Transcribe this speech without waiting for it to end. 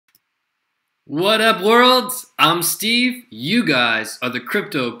What up, world? I'm Steve. You guys are the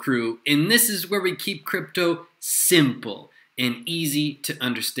crypto crew, and this is where we keep crypto simple and easy to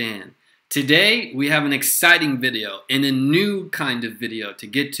understand. Today, we have an exciting video and a new kind of video to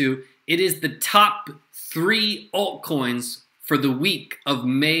get to. It is the top 3 altcoins for the week of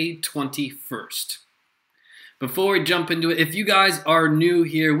May 21st. Before we jump into it, if you guys are new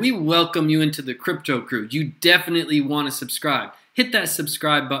here, we welcome you into the crypto crew. You definitely want to subscribe. Hit that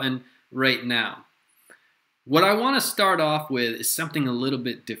subscribe button right now. What I want to start off with is something a little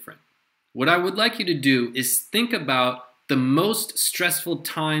bit different. What I would like you to do is think about the most stressful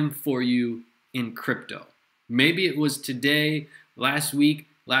time for you in crypto. Maybe it was today, last week,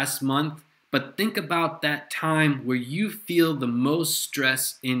 last month, but think about that time where you feel the most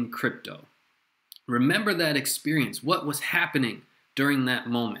stress in crypto. Remember that experience, what was happening during that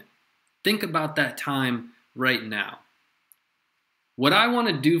moment. Think about that time right now. What I want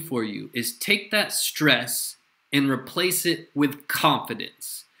to do for you is take that stress and replace it with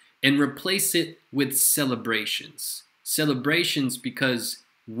confidence and replace it with celebrations. Celebrations because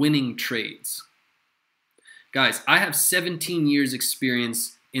winning trades. Guys, I have 17 years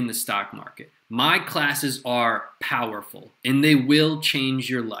experience in the stock market. My classes are powerful and they will change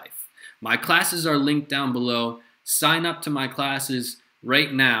your life. My classes are linked down below. Sign up to my classes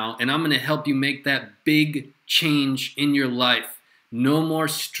right now and I'm going to help you make that big change in your life. No more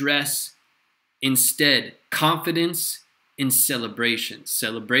stress. Instead, confidence in celebrations.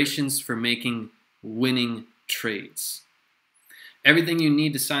 Celebrations for making winning trades. Everything you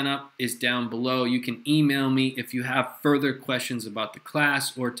need to sign up is down below. You can email me if you have further questions about the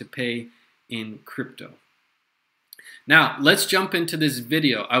class or to pay in crypto. Now, let's jump into this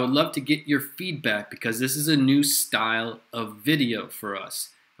video. I would love to get your feedback because this is a new style of video for us.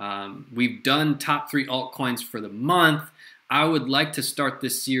 We've done top 3 altcoins for the month. I would like to start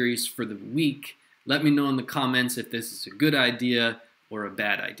this series for the week. Let me know in the comments if this is a good idea or a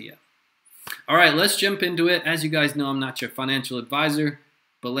bad idea. All right, let's jump into it. As you guys know, I'm not your financial advisor,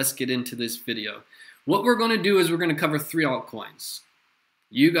 but let's get into this video. What we're going to do is we're going to cover 3 altcoins.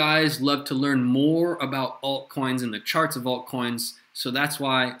 You guys love to learn more about altcoins and the charts of altcoins, so that's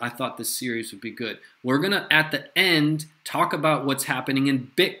why I thought this series would be good. We're going to, at the end, talk about what's happening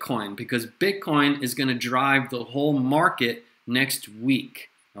in Bitcoin because Bitcoin is going to drive the whole market next week.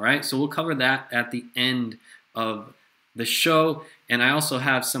 All right, so we'll cover that at the end of the show, and I also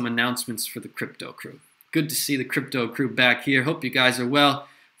have some announcements for the crypto crew. Good to see the crypto crew back here. Hope you guys are well.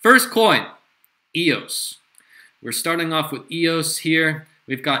 First coin, EOS. We're starting off with EOS here.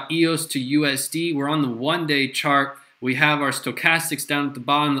 We've got EOS to USD. We're on the 1-day chart. We have our stochastics down at the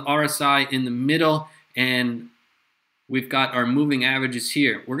bottom, the RSI in the middle, and we've got our moving averages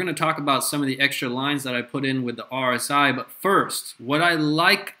here. We're going to talk about some of the extra lines that I put in with the RSI, but first, what I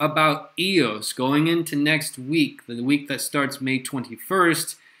like about EOS going into next week, the week that starts May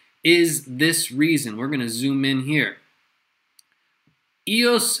 21st, is this reason. We're going to zoom in here.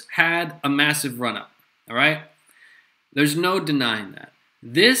 EOS had a massive run-up, all right? There's no denying that.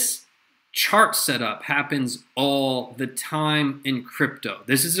 This chart setup happens all the time in crypto.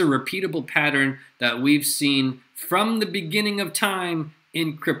 This is a repeatable pattern that we've seen from the beginning of time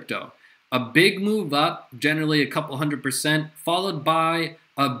in crypto. A big move up, generally a couple 100%, followed by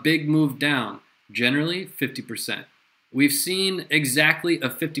a big move down, generally 50%. We've seen exactly a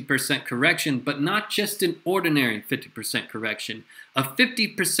 50% correction, but not just an ordinary 50% correction. A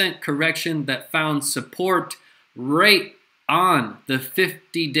 50% correction that found support right on the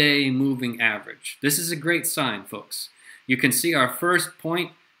 50-day moving average. This is a great sign, folks. You can see our first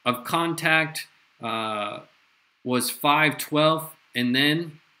point of contact was 512 and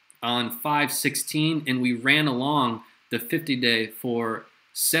then on 516, and we ran along the 50-day for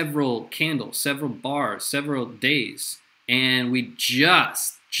several candles, several bars, several days, and we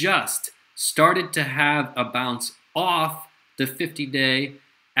just started to have a bounce off the 50-day.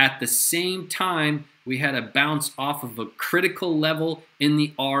 At the same time, we had a bounce off of a critical level in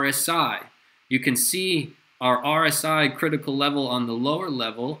the RSI. You can see our RSI critical level on the lower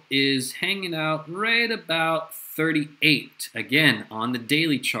level is hanging out right about 38, again, on the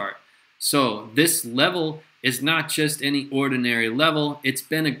daily chart. So this level is not just any ordinary level. It's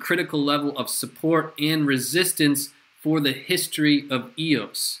been a critical level of support and resistance for the history of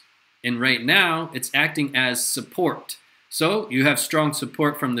EOS. And right now, it's acting as support. So you have strong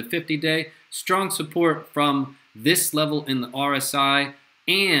support from the 50-day, strong support from this level in the RSI,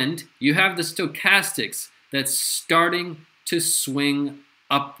 and you have the stochastics that's starting to swing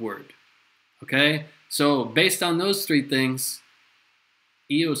upward. Okay? So based on those 3 things,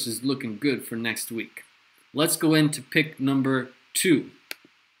 EOS is looking good for next week. Let's go into pick number 2.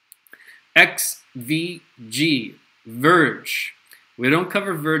 XVG, Verge. We don't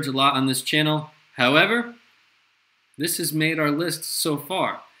cover Verge a lot on this channel. However, this has made our list so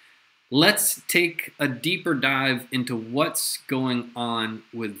far. Let's take a deeper dive into what's going on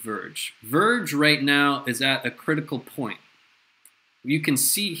with Verge. Verge right now is at a critical point. You can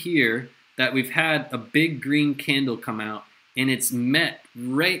see here that we've had a big green candle come out, and it's met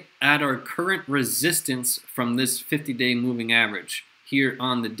right at our current resistance from this 50-day moving average here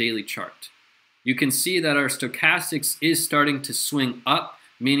on the daily chart. You can see that our stochastics is starting to swing up,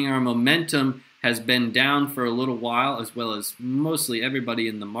 meaning our momentum has been down for a little while, as well as mostly everybody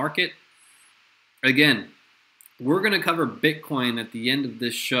in the market. Again, we're going to cover Bitcoin at the end of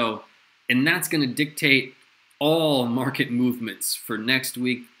this show, and that's going to dictate all market movements for next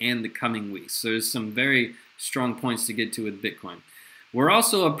week and the coming weeks. So there's some very strong points to get to with Bitcoin. We're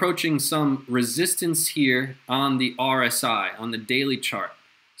also approaching some resistance here on the RSI, on the daily chart.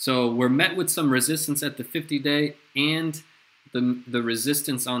 So we're met with some resistance at the 50-day and the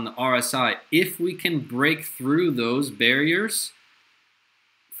resistance on the RSI. If we can break through those barriers,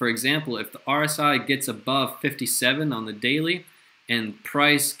 for example, if the RSI gets above 57 on the daily and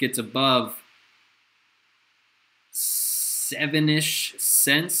price gets above 7-ish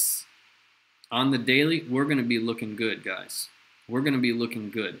cents on the daily, we're going to be looking good, guys. We're going to be looking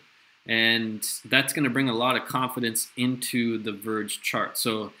good. And that's going to bring a lot of confidence into the Verge chart.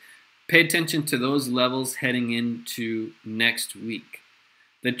 So pay attention to those levels heading into next week.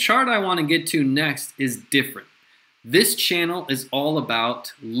 The chart I want to get to next is different. This channel is all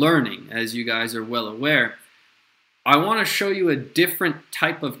about learning, as you guys are well aware. I want to show you a different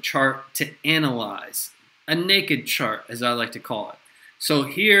type of chart to analyze. A naked chart, as I like to call it. So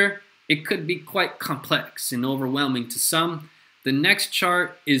here, it could be quite complex and overwhelming to some. The next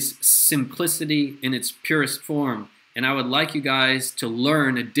chart is simplicity in its purest form, and I would like you guys to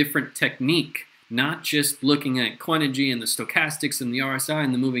learn a different technique, not just looking at Coinigy and the stochastics and the RSI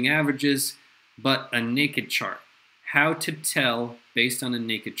and the moving averages, but a naked chart. How to tell based on a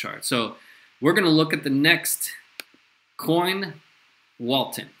naked chart. So we're going to look at the next coin,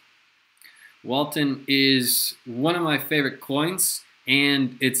 Walton. Walton is one of my favorite coins,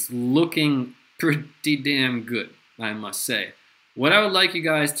 and it's looking pretty damn good, I must say. What I would like you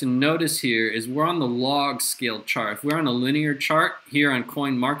guys to notice here is we're on the log scale chart. If we're on a linear chart here on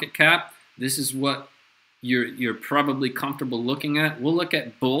CoinMarketCap, this is what you're probably comfortable looking at. We'll look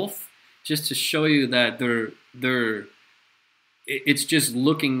at both just to show you that it's just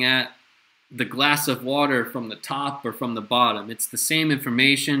looking at the glass of water from the top or from the bottom. It's the same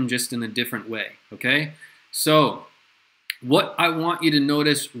information, just in a different way, okay? So what I want you to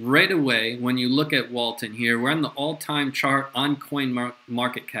notice right away when you look at Walton here, we're on the all-time chart on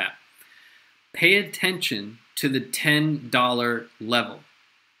CoinMarketCap. Pay attention to the $10 level.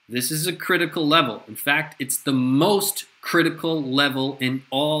 This is a critical level. In fact, it's the most critical level in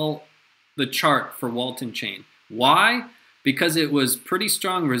all the chart for Walton chain. Why? Because it was pretty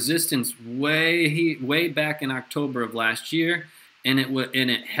strong resistance way back in October of last year, and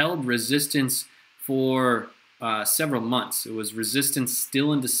it held resistance for several months. It was resistance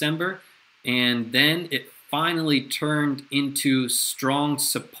still in December, and then it finally turned into strong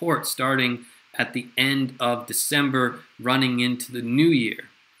support starting at the end of December, running into the new year.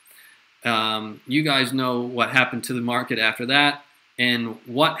 You guys know what happened to the market after that. And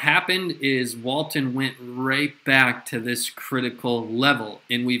what happened is Walton went right back to this critical level,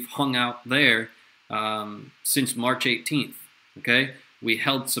 and we've hung out there since March 18th, okay? We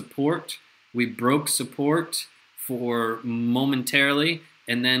held support, we broke support for momentarily,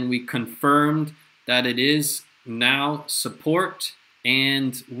 and then we confirmed that it is now support,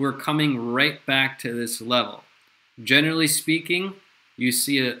 and we're coming right back to this level. Generally speaking, you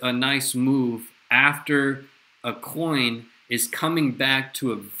see a nice move after a coin is coming back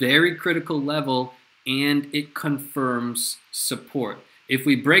to a very critical level, and it confirms support. If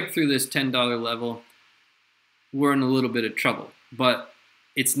we break through this $10 level, we're in a little bit of trouble, but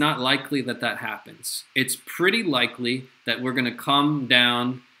it's not likely that that happens. It's pretty likely that we're going to come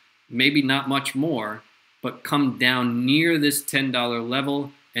down, maybe not much more, but come down near this $10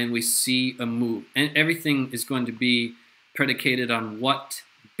 level, and we see a move. And everything is going to be predicated on what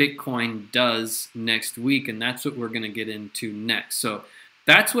Bitcoin does next week, and that's what we're going to get into next. So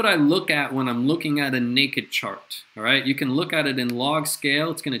that's what I look at when I'm looking at a naked chart. All right, you can look at it in log scale.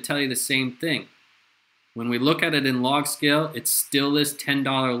 It's going to tell you the same thing. When we look at it in log scale, it's still this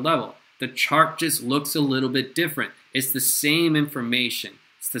 $10 level. The chart just looks a little bit different. It's the same information.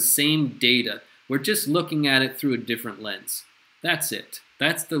 It's the same data. We're just looking at it through a different lens. That's it.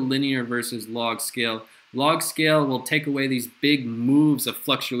 That's the linear versus log scale Log scale will take away these big moves of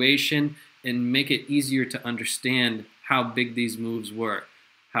fluctuation and make it easier to understand how big these moves were.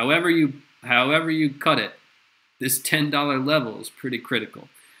 However you cut it, this $10 level is pretty critical.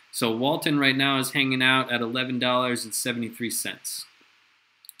 So Walton right now is hanging out at $11.73.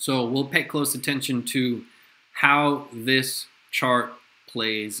 So we'll pay close attention to how this chart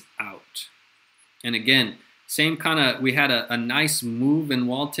plays out. And again, same kind of, we had a nice move in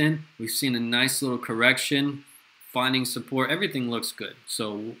Walton. We've seen a nice little correction, finding support. Everything looks good.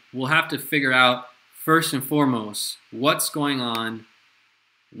 So we'll have to figure out, first and foremost, what's going on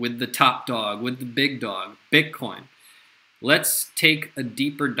with the top dog, with the big dog, Bitcoin. Let's take a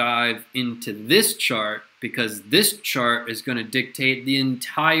deeper dive into this chart, because this chart is going to dictate the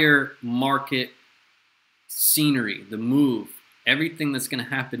entire market scenery, the move. Everything that's going to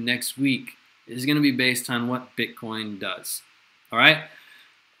happen next week is going to be based on what Bitcoin does. All right?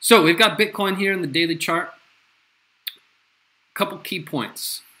 So we've got Bitcoin here in the daily chart. A couple key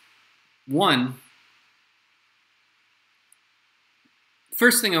points. One,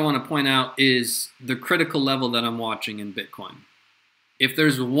 first thing I want to point out is the critical level that I'm watching in Bitcoin. If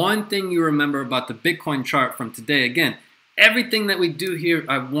there's one thing you remember about the Bitcoin chart from today, again, everything that we do here,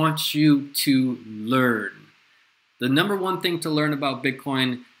 I want you to learn. The number one thing to learn about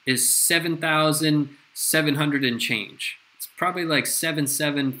Bitcoin is 7,700 and change. It's probably like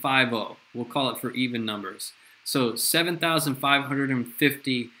 7,750. We'll call it for even numbers. So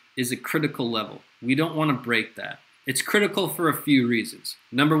 7,550 is a critical level. We don't want to break that. It's critical for a few reasons.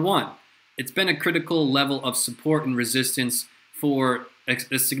 Number one, it's been a critical level of support and resistance for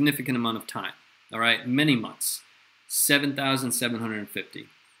a significant amount of time. All right, many months. 7,750.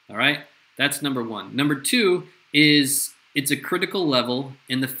 All right, that's number one. Number two is it's a critical level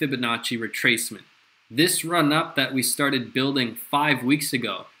in the Fibonacci retracement. This run up that we started building 5 weeks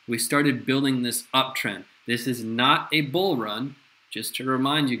ago, we started building this uptrend. This is not a bull run, just to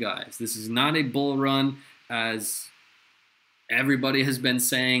remind you guys. This is not a bull run as everybody has been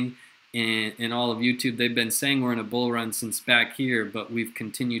saying in all of YouTube. They've been saying we're in a bull run since back here, but we've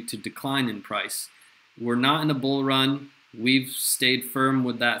continued to decline in price. We're not in a bull run. We've stayed firm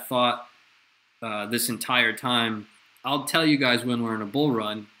with that thought this entire time. I'll tell you guys when we're in a bull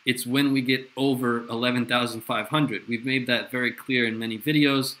run. It's when we get over 11,500. We've made that very clear in many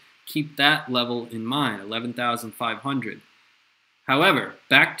videos. Keep that level in mind, 11,500. However,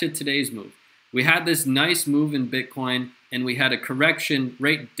 back to today's move. We had this nice move in Bitcoin, and we had a correction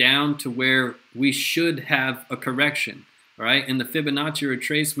right down to where we should have a correction. All right, in the Fibonacci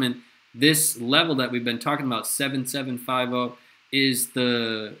retracement, this level that we've been talking about, 7,750, is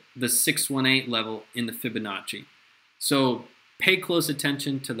the 618 level in the Fibonacci. So pay close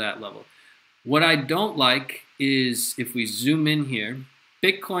attention to that level. What I don't like is if we zoom in here,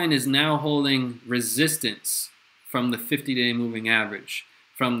 Bitcoin is now holding resistance from the 50-day moving average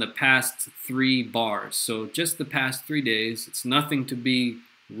from the past 3 bars. So just the past 3 days. It's nothing to be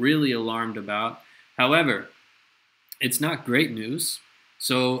really alarmed about. However, it's not great news.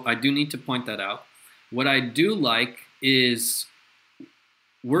 So I do need to point that out. What I do like is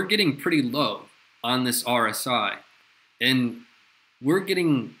we're getting pretty low on this RSI. And we're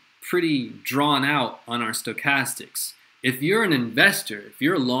getting pretty drawn out on our stochastics. If you're an investor, if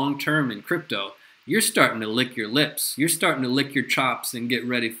you're long-term in crypto, you're starting to lick your lips. You're starting to lick your chops and get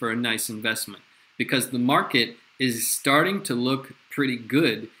ready for a nice investment, because the market is starting to look pretty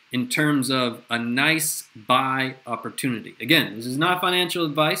good in terms of a nice buy opportunity. Again, this is not financial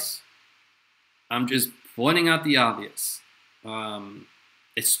advice. I'm just pointing out the obvious.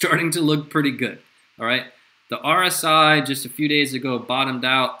 It's starting to look pretty good, all right? The RSI just a few days ago bottomed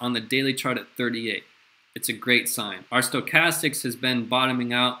out on the daily chart at 38. It's a great sign. Our stochastics has been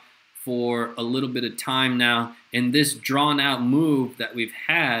bottoming out for a little bit of time now, and this drawn out move that we've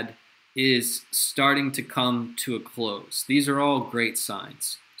had is starting to come to a close. These are all great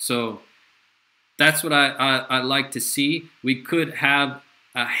signs. So that's what I like to see. We could have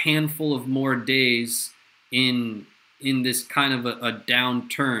a handful of more days in this kind of a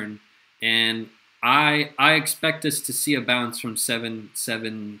downturn, and I expect us to see a bounce from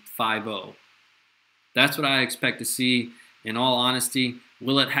 7,750. That's what I expect to see. In all honesty,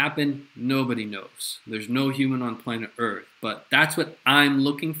 will it happen? Nobody knows. There's no human on planet Earth, but that's what I'm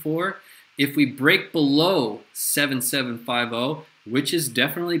looking for. If we break below 7,750, which is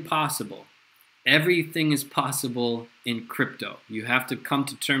definitely possible, everything is possible in crypto. You have to come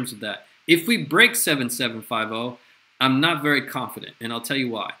to terms with that. If we break 7,750, I'm not very confident, and I'll tell you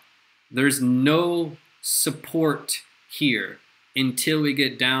why. There's no support here until we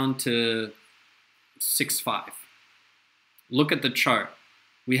get down to 6.5. Look at the chart.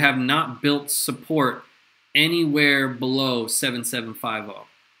 We have not built support anywhere below 7750.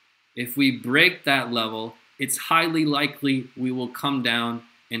 If we break that level, it's highly likely we will come down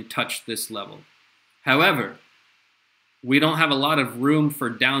and touch this level. However, we don't have a lot of room for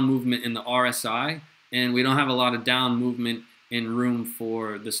down movement in the RSI, and we don't have a lot of down movement in room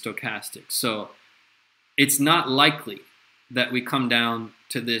for the stochastic. So it's not likely that we come down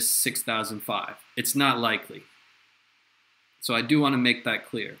to this 6,005. It's not likely. So I do want to make that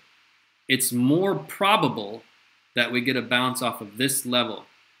clear. It's more probable that we get a bounce off of this level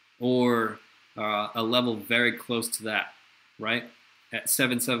or a level very close to that, right? At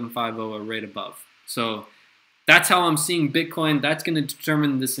 7750 or right above. So that's how I'm seeing Bitcoin. That's going to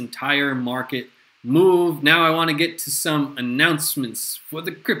determine this entire market move. Now I want to get to some announcements for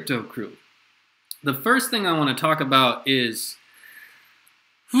the crypto crew. The first thing I want to talk about is,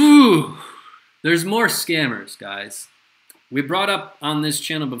 there's more scammers, guys. We brought up on this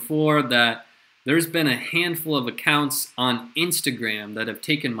channel before that there's been a handful of accounts on Instagram that have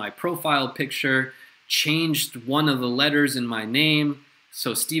taken my profile picture, changed one of the letters in my name.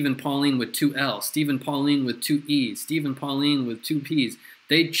 So Stephen Pauline with 2 L's, Stephen Pauline with 2 E's, Stephen Pauline with 2 P's.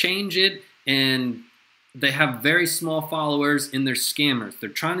 They change it and they have very small followers and they're scammers. They're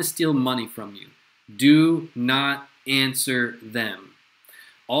trying to steal money from you. Do not answer them.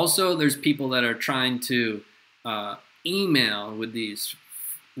 Also, there's people that are trying to email with these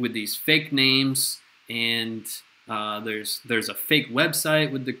fake names, and there's a fake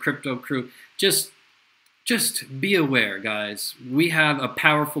website with the crypto crew. Just be aware, guys. We have a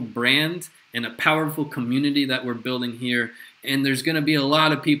powerful brand and a powerful community that we're building here, and there's going to be a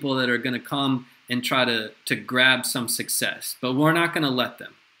lot of people that are going to come and try to grab some success, but we're not going to let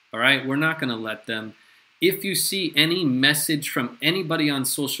them. All right, we're not going to let them. If you see any message from anybody on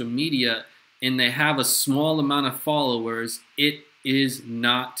social media and they have a small amount of followers, it is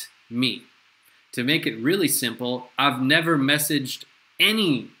not me. To make it really simple, I've never messaged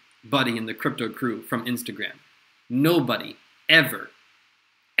anybody in the crypto crew from Instagram. Nobody, ever,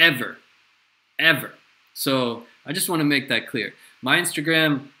 ever, ever. So I just want to make that clear. My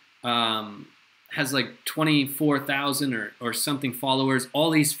Instagram has like 24,000 or something followers. All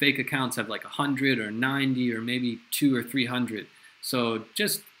these fake accounts have like 100 or 90 or maybe 200 or 300. So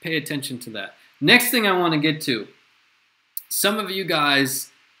just pay attention to that. Next thing I want to get to, some of you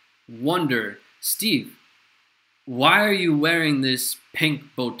guys wonder, Steve, why are you wearing this pink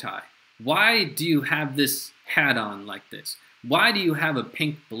bow tie? Why do you have this hat on like this? Why do you have a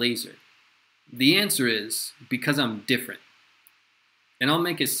pink blazer? The answer is because I'm different. And I'll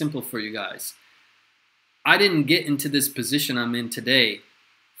make it simple for you guys. I didn't get into this position I'm in today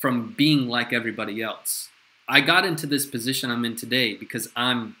from being like everybody else. I got into this position I'm in today because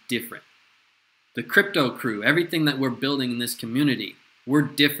I'm different. The crypto crew, everything that we're building in this community, we're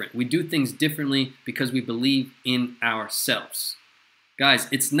different. We do things differently because we believe in ourselves. Guys,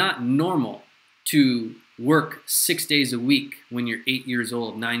 it's not normal to work 6 days a week when you're 8 years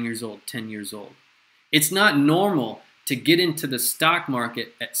old, 9 years old, 10 years old. It's not normal to get into the stock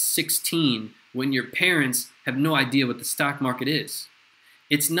market at 16 when your parents have no idea what the stock market is.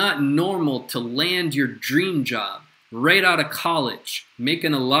 It's not normal to land your dream job right out of college,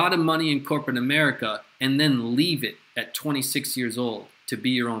 making a lot of money in corporate America, and then leave it at 26 years old to be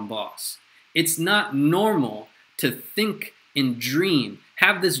your own boss. It's not normal to think and dream,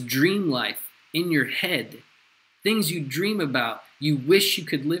 have this dream life in your head, things you dream about, you wish you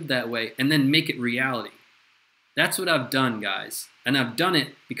could live that way, and then make it reality. That's what I've done, guys. And I've done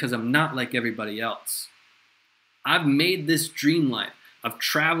it because I'm not like everybody else. I've made this dream life of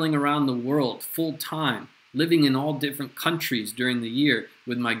traveling around the world full time, living in all different countries during the year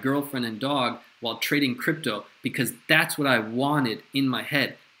with my girlfriend and dog while trading crypto, because that's what I wanted in my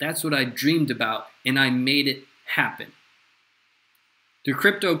head. That's what I dreamed about, and I made it happen. The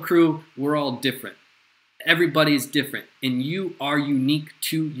crypto crew, we're all different. Everybody's different, and you are unique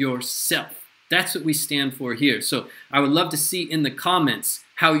to yourself. That's what we stand for here. So I would love to see in the comments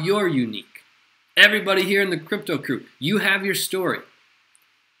how you're unique. Everybody here in the crypto crew, you have your story.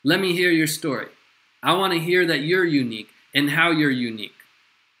 Let me hear your story. I want to hear that you're unique and how you're unique.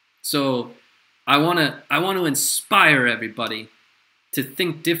 So I want to inspire everybody to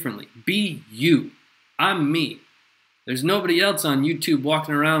think differently. Be you. I'm me. There's nobody else on YouTube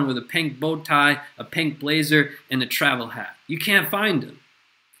walking around with a pink bow tie, a pink blazer, and a travel hat. You can't find them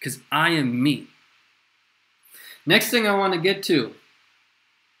because I am me. Next thing I want to get to,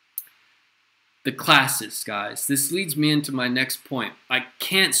 the classes, guys. This leads me into my next point. I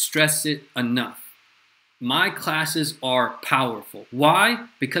can't stress it enough. My classes are powerful. Why?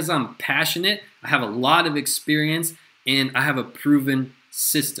 Because I'm passionate, I have a lot of experience, and I have a proven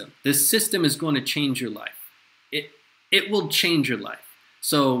system. This system is going to change your life. It will change your life.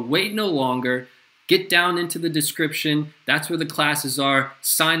 So wait no longer. Get down into the description. That's where the classes are.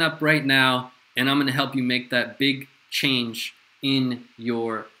 Sign up right now, and I'm going to help you make that big change in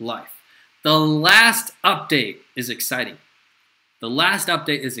your life. The last update is exciting. The last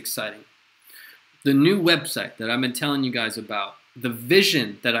update is exciting. The new website that I've been telling you guys about, the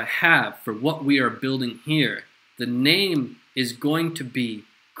vision that I have for what we are building here, the name is going to be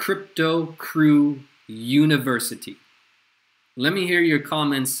Crypto Crew University. Let me hear your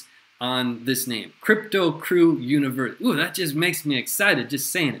comments on this name, Crypto Crew University. Ooh, that just makes me excited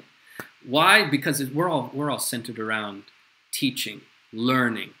just saying it. Why? Because we're all centered around teaching,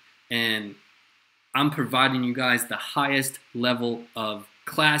 learning, and I'm providing you guys the highest level of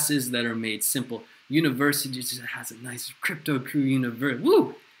classes that are made simple. University just has a nice Crypto Crew University.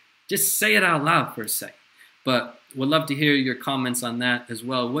 Woo! Just say it out loud for a sec. But would love to hear your comments on that as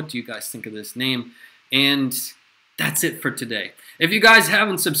well. What do you guys think of this name? And that's it for today. If you guys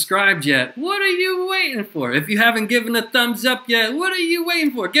haven't subscribed yet, what are you waiting for? If you haven't given a thumbs up yet, what are you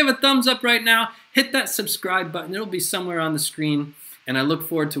waiting for? Give a thumbs up right now. Hit that subscribe button. It'll be somewhere on the screen. And I look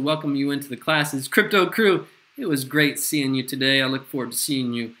forward to welcoming you into the classes. Crypto Crew, it was great seeing you today. I look forward to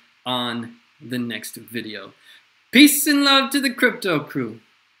seeing you on the next video. Peace and love to the Crypto Crew.